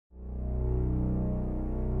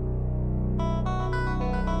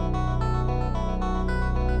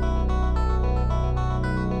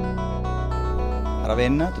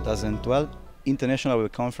Ravenna 2012 International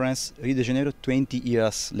Web Conference, Rio de Janeiro 20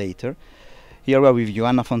 years later. Here we are with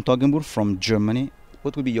Johanna von Toggenburg from Germany.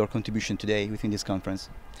 What will be your contribution today within this conference?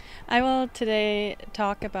 I will today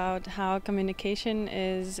talk about how communication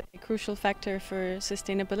is a crucial factor for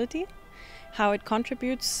sustainability, how it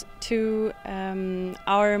contributes to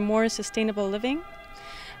our more sustainable living,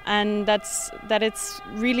 and that it's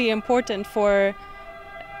really important for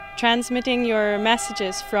transmitting your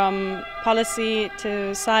messages from policy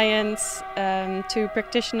to science, to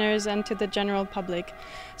practitioners and to the general public.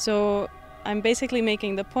 So I'm basically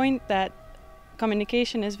making the point that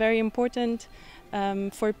communication is very important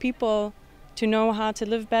for people to know how to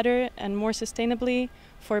live better and more sustainably,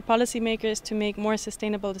 for policymakers to make more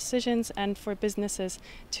sustainable decisions, and for businesses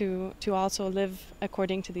to also live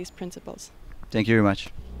according to these principles. Thank you very much.